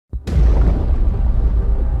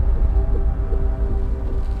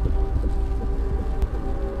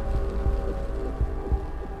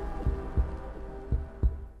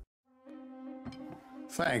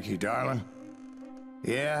Thank you, darling.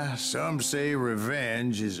 Yeah, some say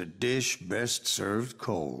revenge is a dish best served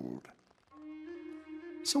cold.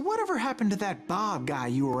 So whatever happened to that Bob guy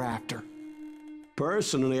you were after?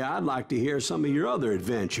 Personally, I'd like to hear some of your other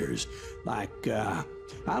adventures. Like, I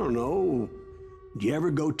don't know, did you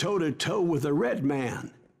ever go toe-to-toe with a red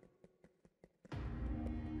man?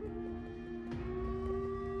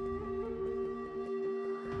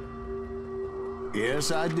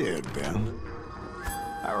 Yes, I did, Ben.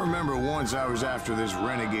 I remember once I was after this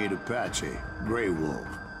renegade Apache, Grey Wolf.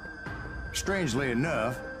 Strangely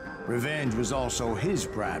enough, revenge was also his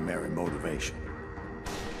primary motivation.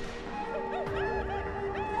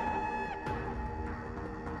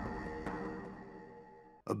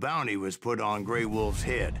 A bounty was put on Grey Wolf's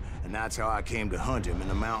head, and that's how I came to hunt him in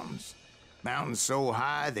the mountains. Mountains so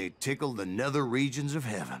high they tickled the nether regions of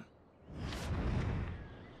heaven.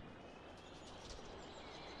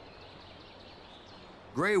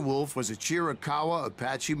 Grey Wolf was a Chiricahua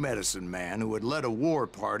Apache medicine man who had led a war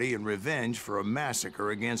party in revenge for a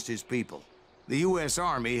massacre against his people. The U.S.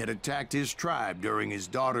 Army had attacked his tribe during his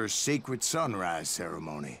daughter's sacred sunrise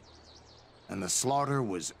ceremony, and the slaughter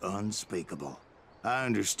was unspeakable. I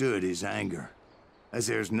understood his anger, as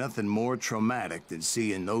there's nothing more traumatic than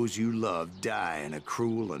seeing those you love die in a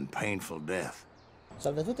cruel and painful death.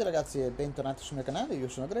 Salve a tutti ragazzi e bentornati sul mio canale, io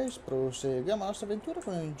sono Grace, proseguiamo la nostra avventura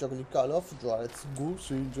con il gioco di Call of JUAREZ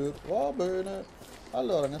GUNSLINGER. Va bene.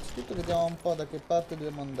 Allora, innanzitutto vediamo un po' da che parte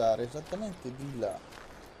dobbiamo andare, esattamente di là.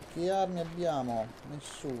 Che armi abbiamo?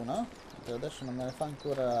 Nessuna, che adesso non me ne fa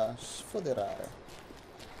ancora sfoderare.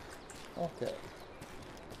 Ok.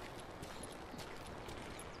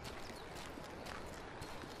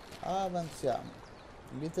 Avanziamo.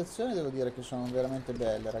 Le intenzioni devo dire che sono veramente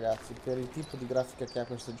belle, ragazzi, per il tipo di grafica che ha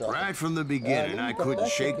questo gioco. Right from the beginning, I couldn't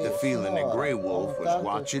shake the feeling that Grey Wolf was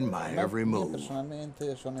watching my every move.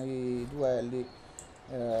 Personalmente sono i duelli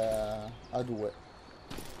a due.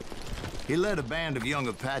 He led a band of young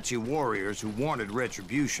Apache warriors who wanted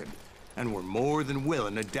retribution and were more than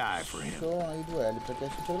willing to die for him. Sono i duelli perché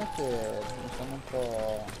sinceramente mi stanno un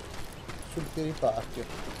po' sul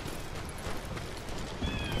piripacchio.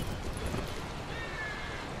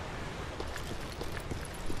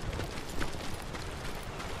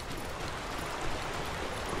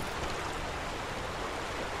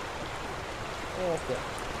 Ok,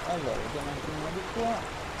 allora vediamo anche uno di qua.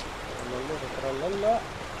 Trallallà.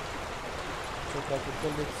 C'è qualche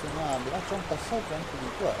collezionabile. Ah, c'è un passaggio anche di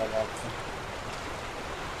qua, ragazzi.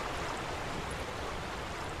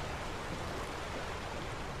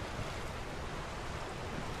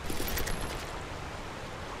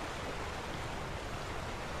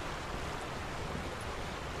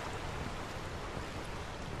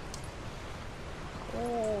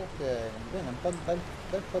 Ok, bene, un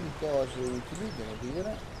bel po' di cose utili, devo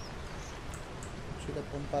dire. Fucile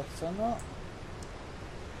pompazza no.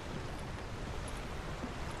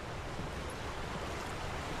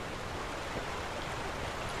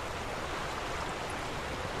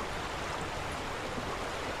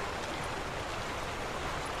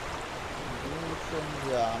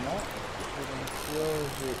 Scendiamo,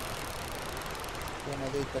 silenziosi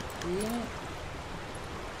come dei tacchini.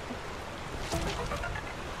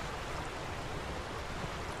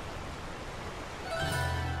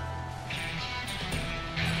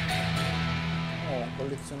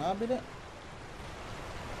 Collezionabile.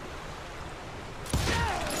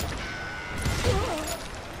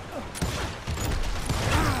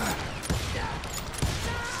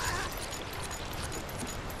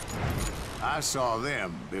 I saw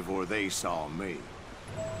them before they saw me.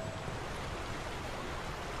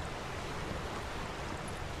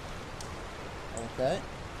 Ok.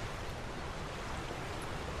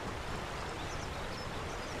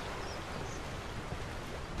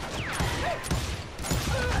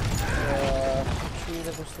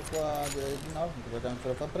 Questo qua direi di no, perché non ce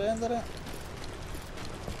lo fa prendere.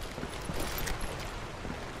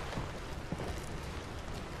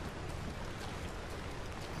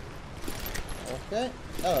 Ok,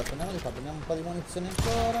 allora torniamo di qua, prendiamo un po' di munizioni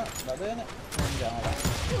ancora, va bene, e andiamo avanti.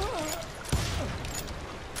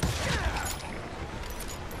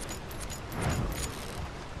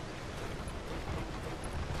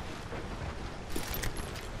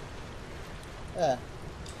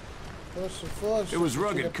 It was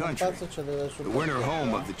rugged country, the winter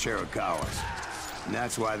home of the Chiricahuas, and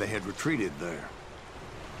that's why they had retreated there.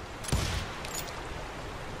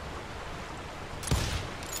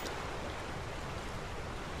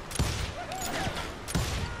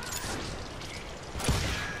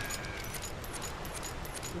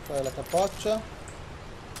 Qui fai la capoccia.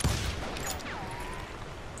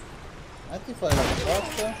 Metti fuori la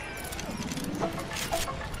capote.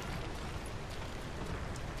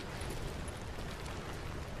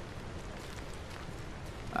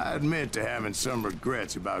 I admit to having some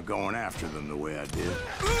regrets about going after them the way I did.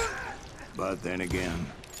 But then again,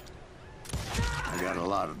 I got a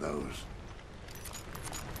lot of those.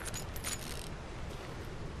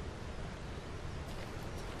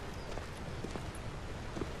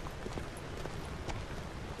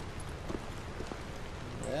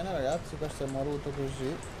 Bene ragazzi, questo è moruto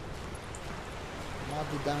così. Ma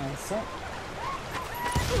di danza.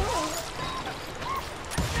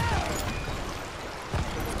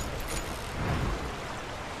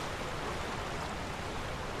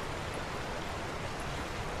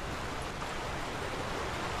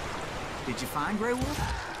 Did you find Grey Wolf?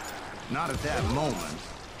 Not at that moment,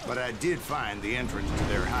 but I did find the entrance to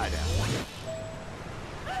their hideout.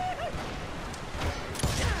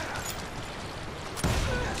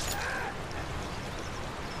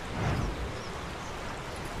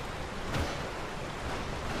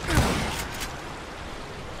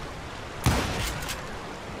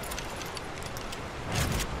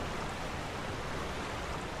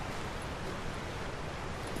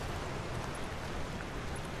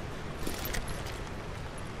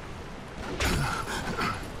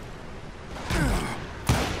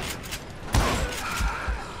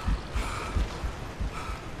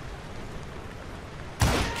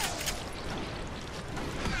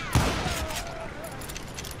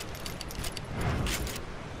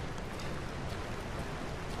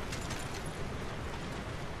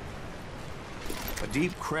 A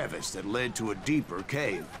deep crevice that led to a deeper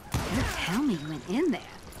cave. You tell me you went in there.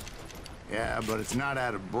 Yeah, but it's not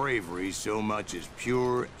out of bravery so much as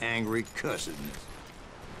pure, angry cussedness.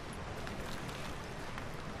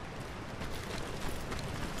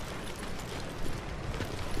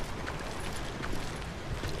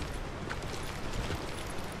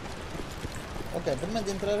 Ok, prima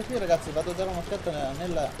di entrare qui ragazzi vado a dare un'occhiata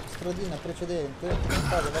nella stradina precedente, un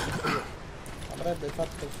po' dove avrebbe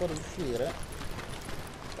fatto fuoriuscire.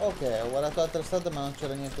 Ok, ho guardato altre strade ma non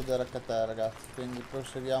c'era niente da raccattare ragazzi, quindi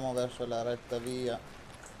proseguiamo verso la retta via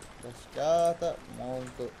cascata,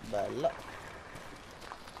 molto bella.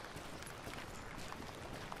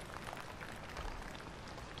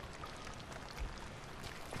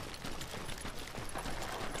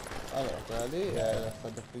 Allora, quella lì è la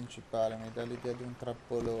strada principale, mi dà l'idea di un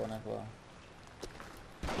trappolone qua.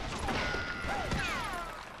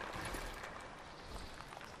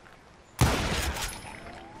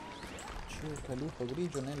 Circa lupo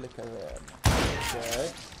grigio nelle caverne.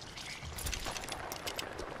 Ok.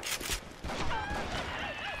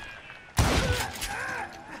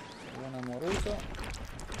 Uno è moruto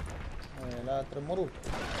e l'altro è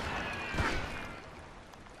moruto.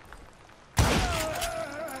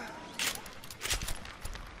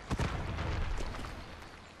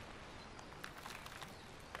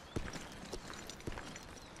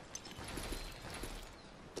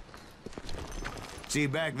 See,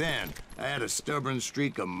 back then, I had a stubborn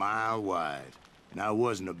streak a mile wide, and I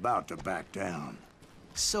wasn't about to back down.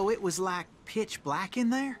 So it was like pitch black in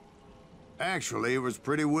there? Actually, it was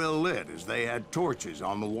pretty well lit, as they had torches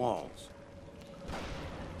on the walls.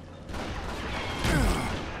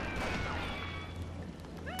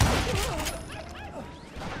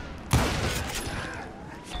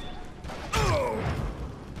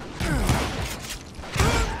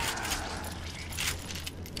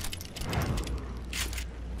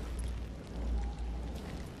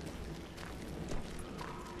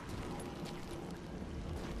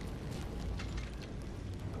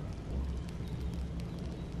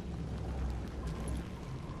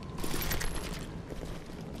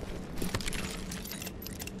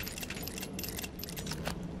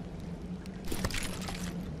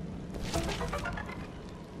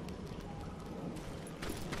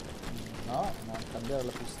 No, non cambiare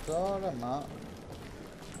la pistola, ma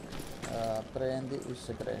prendi il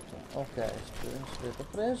segreto. Ok, il segreto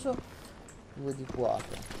preso. 2 di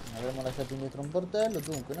 4. Avremo lasciato indietro un bordello.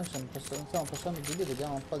 Dunque noi stiamo passando di lì,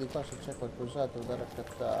 vediamo un po' di qua se c'è qualcos'altro da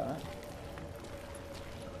raccattare.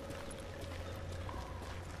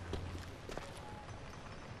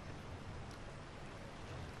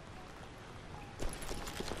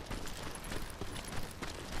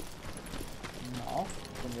 No,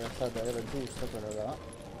 quindi la strada era giusta quella là.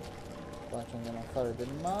 Qua ci andiamo a fare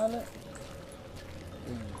del male.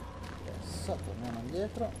 Quindi adesso torniamo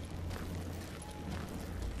indietro.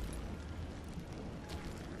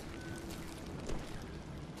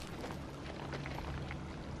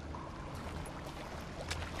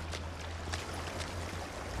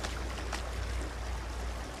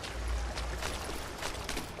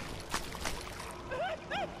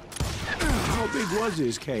 was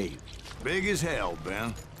his cave? Big as hell,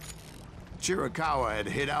 Ben. Chiricahua had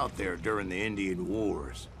hid out there during the Indian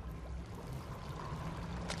Wars.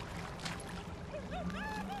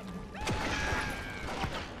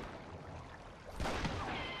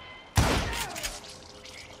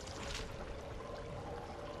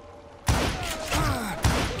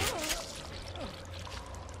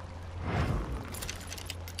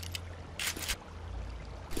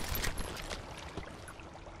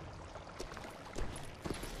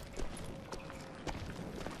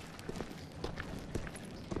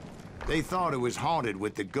 They thought it was haunted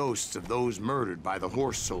with the ghosts of those murdered by the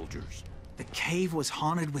horse soldiers. The cave was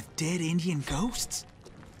haunted with dead Indian ghosts?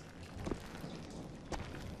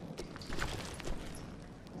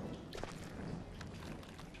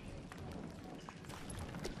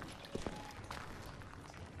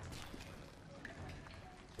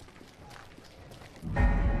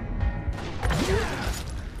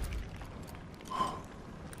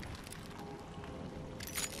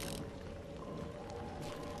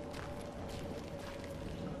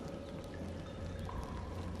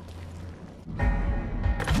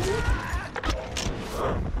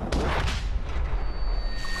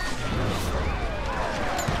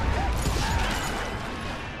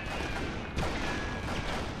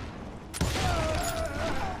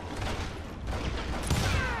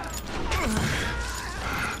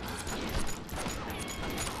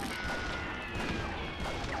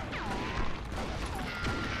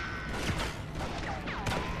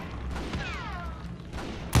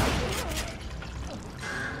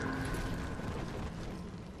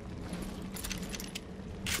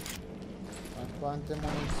 Quante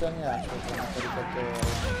munizioni ha questo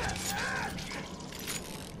caricatore?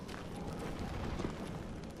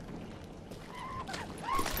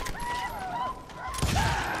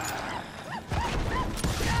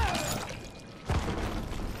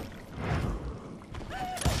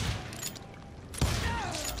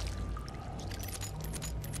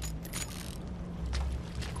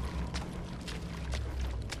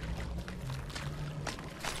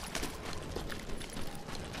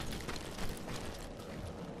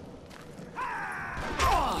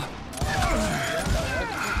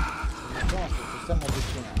 Stiamo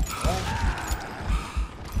avvicinando,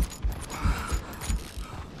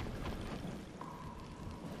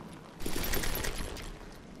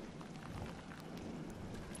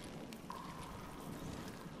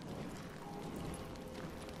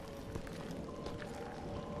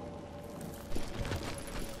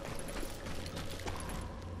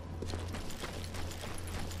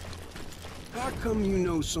 How come you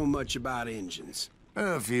know so much about engines?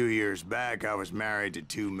 A few years back, I was married to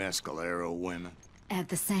 2 Mescalero women. At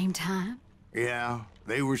the same time? Yeah,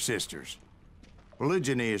 they were sisters.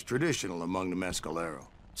 Polygyny is traditional among the Mescalero.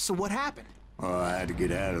 So what happened? Oh, I had to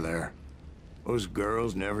get out of there. Those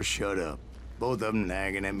girls never shut up. Both of them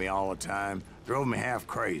nagging at me all the time. Drove me half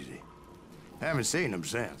crazy. Haven't seen them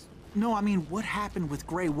since. No, I mean, what happened with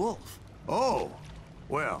Grey Wolf? Oh,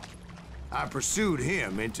 well, I pursued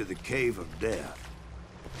him into the Cave of Death.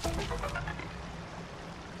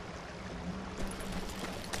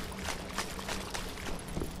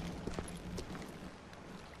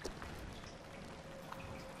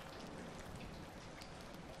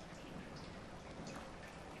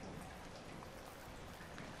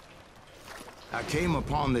 I came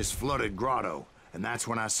upon this flooded grotto, and that's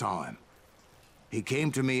when I saw him. He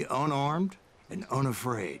came to me unarmed and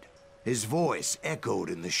unafraid. His voice echoed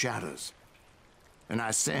in the shadows, and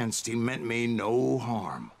I sensed he meant me no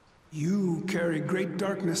harm. You carry great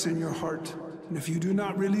darkness in your heart, and if you do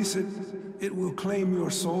not release it, it will claim your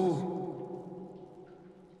soul.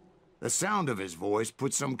 The sound of his voice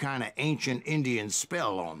put some kind of ancient Indian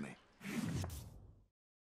spell on me.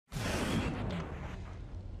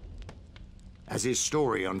 As his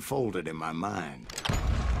story unfolded in my mind,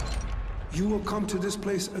 You will come to this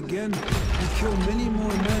place again and kill many more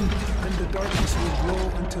men, and the darkness will grow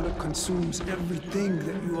until it consumes everything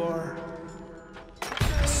that you are.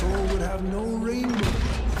 The soul would have no rainbow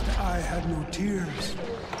if the eye had no tears.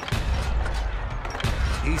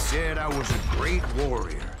 he said I was a great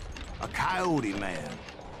warrior, a coyote man,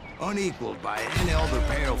 unequaled by any other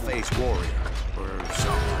pale-faced warrior, or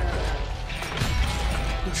something like that.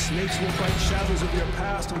 The snakes will bite shadows of your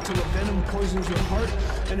past until a venom poisons your heart,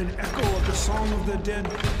 and an echo of the song of the dead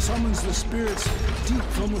summons the spirits deep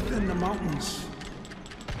from within the mountains.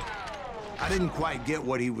 I didn't quite get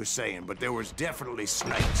what he was saying, but there was definitely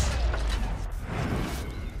snakes.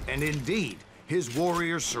 And indeed, his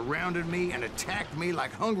warriors surrounded me and attacked me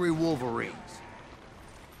like hungry wolverines.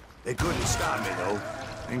 They couldn't stop me, though,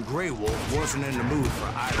 and Grey Wolf wasn't in the mood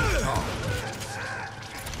for idle talk.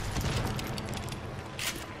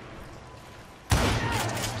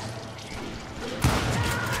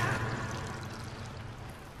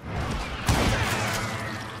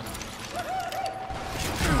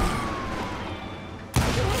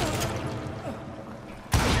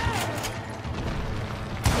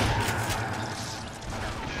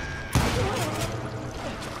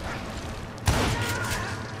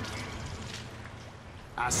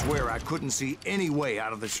 swear I couldn't see any way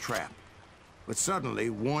out of this trap. But suddenly,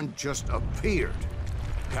 one just appeared.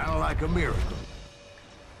 Kind of like a miracle.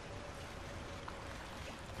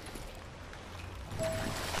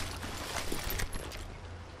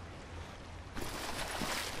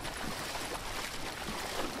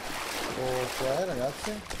 Ok,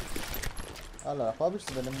 ragazzi. Allora, qua ho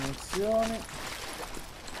visto delle munizioni.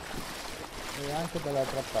 E anche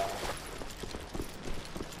dall'altra parte.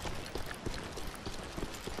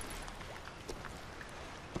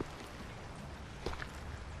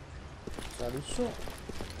 Sali su.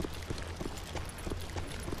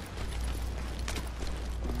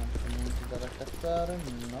 Non c'è niente da raccattare,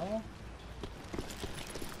 no.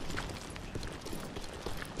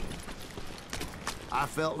 I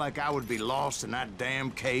felt like I would be lost in that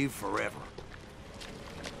damn cave forever.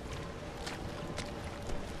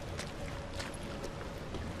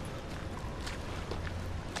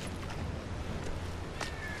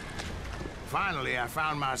 Finally, I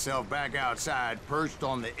found myself back outside, perched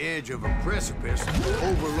on the edge of a precipice,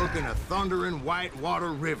 overlooking a thundering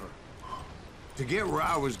whitewater river. To get where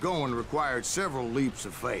I was going required several leaps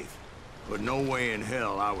of faith, but no way in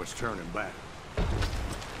hell I was turning back.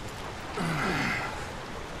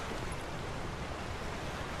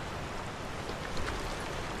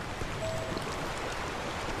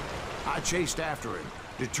 I chased after him,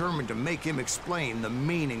 determined to make him explain the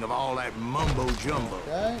meaning of all that mumbo-jumbo.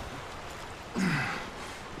 Ok.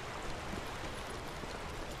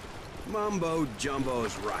 Mumbo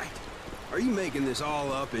Jumbo's right. Are you making this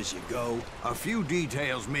all up as you go? A few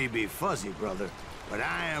details may be fuzzy, brother, but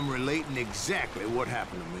I am relating exactly what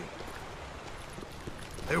happened to me.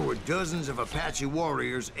 There were dozens of Apache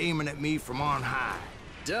warriors aiming at me from on high.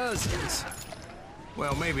 Dozens?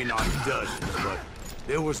 Well, maybe not dozens, but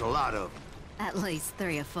there was a lot of them. At least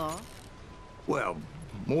 3 or 4. Well,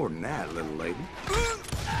 more than that, little lady.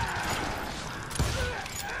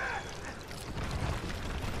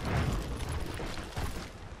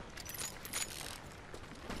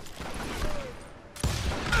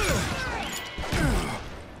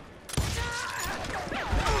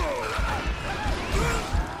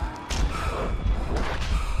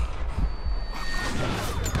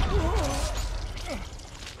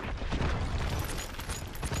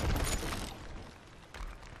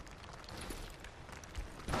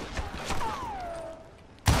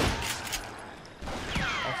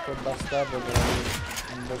 Sto bastardo che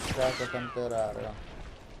l'ho imboscato a camperare.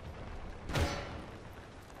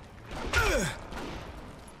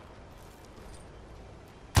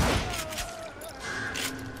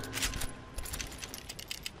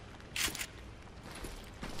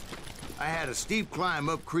 I had a steep climb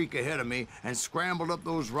up creek ahead of me and scrambled up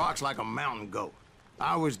those rocks like a mountain goat.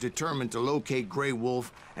 I was determined to locate Grey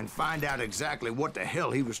Wolf and find out exactly what the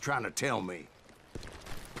hell he was trying to tell me.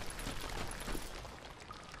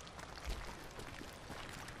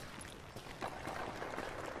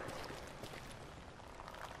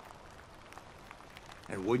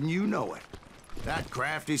 And wouldn't you know it, that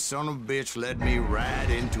crafty son of a bitch led me right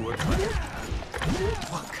into a trap.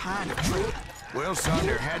 What kind of trap? Well, son,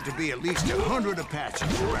 there had to be at least 100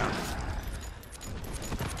 Apaches around us.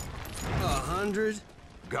 100?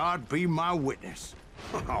 God be my witness.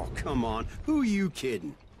 Oh, come on. Who you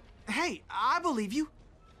kidding? Hey, I believe you.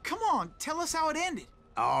 Come on, tell us how it ended.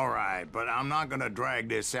 All right, but I'm not gonna drag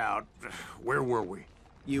this out. Where were we?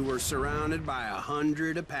 You were surrounded by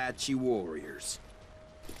 100 Apache warriors.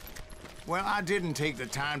 Well, I didn't take the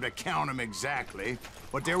time to count them exactly,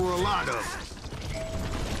 but there were a lot of them.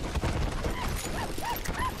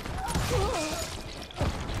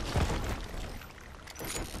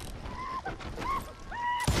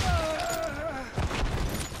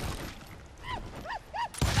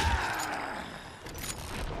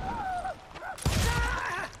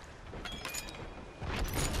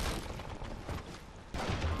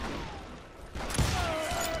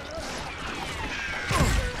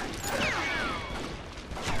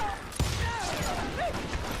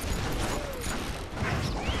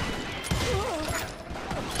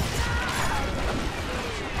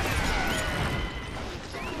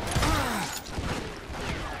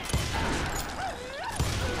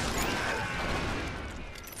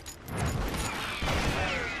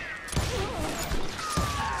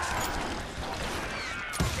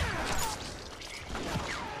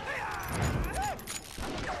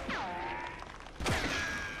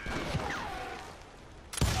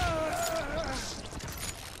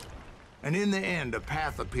 And in the end, a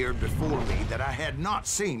path appeared before me that I had not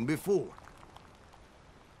seen before.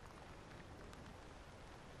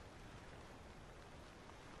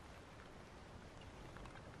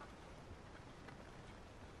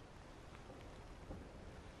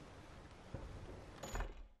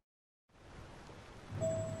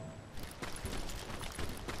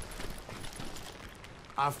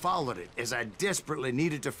 I followed it as I desperately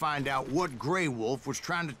needed to find out what Grey Wolf was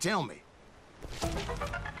trying to tell me.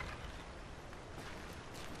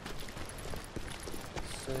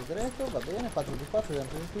 Segreto, va bene, 4 di 4, abbiamo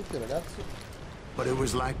preso tutti, ragazzi. But it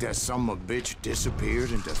was like that son of a bitch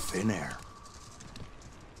disappeared into thin air.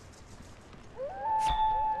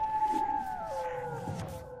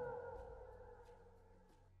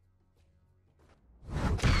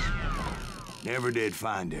 Never did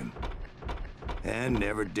find him. And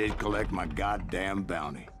never did collect my goddamn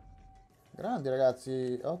bounty. Grandi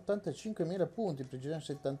ragazzi, 85.000 punti, prigionieri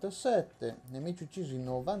 77, nemici uccisi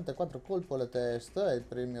 94 colpo alla testa, è il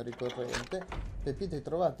premio ricorrente, pepite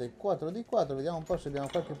trovate 4 di 4, vediamo un po' se abbiamo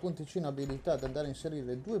qualche punticino abilità da andare a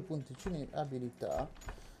inserire, 2 punticini abilità.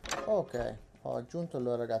 Ok, ho aggiunto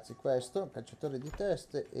allora ragazzi questo, cacciatore di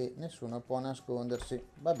teste e nessuno può nascondersi,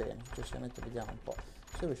 va bene, successivamente vediamo un po'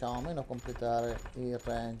 se riusciamo almeno a completare il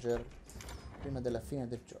ranger prima della fine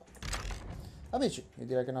del gioco. Amici, io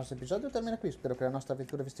direi che il nostro episodio termina qui, spero che la nostra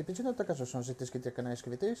avventura vi stia piacendo, nel caso se non siete iscritti al canale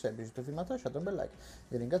iscrivetevi, se vi è piaciuto il filmato lasciate un bel like,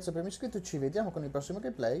 vi ringrazio per avermi iscritto, ci vediamo con il prossimo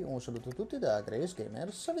gameplay, un saluto a tutti da GRACE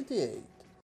Gamer 78.